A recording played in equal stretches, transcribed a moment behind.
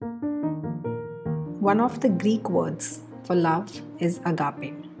One of the Greek words for love is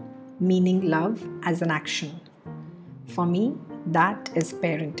agape, meaning love as an action. For me, that is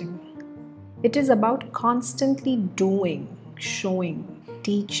parenting. It is about constantly doing, showing,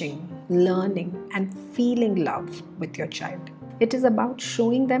 teaching, learning, and feeling love with your child. It is about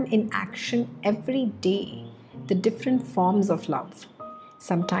showing them in action every day the different forms of love.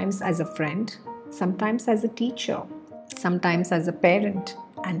 Sometimes as a friend, sometimes as a teacher, sometimes as a parent,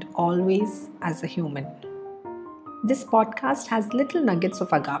 and always as a human. This podcast has little nuggets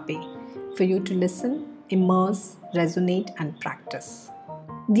of agape for you to listen, immerse, resonate, and practice.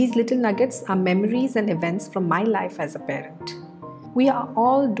 These little nuggets are memories and events from my life as a parent. We are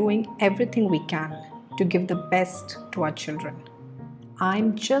all doing everything we can to give the best to our children.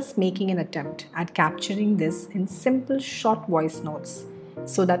 I'm just making an attempt at capturing this in simple, short voice notes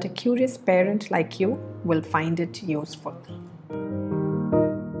so that a curious parent like you will find it useful.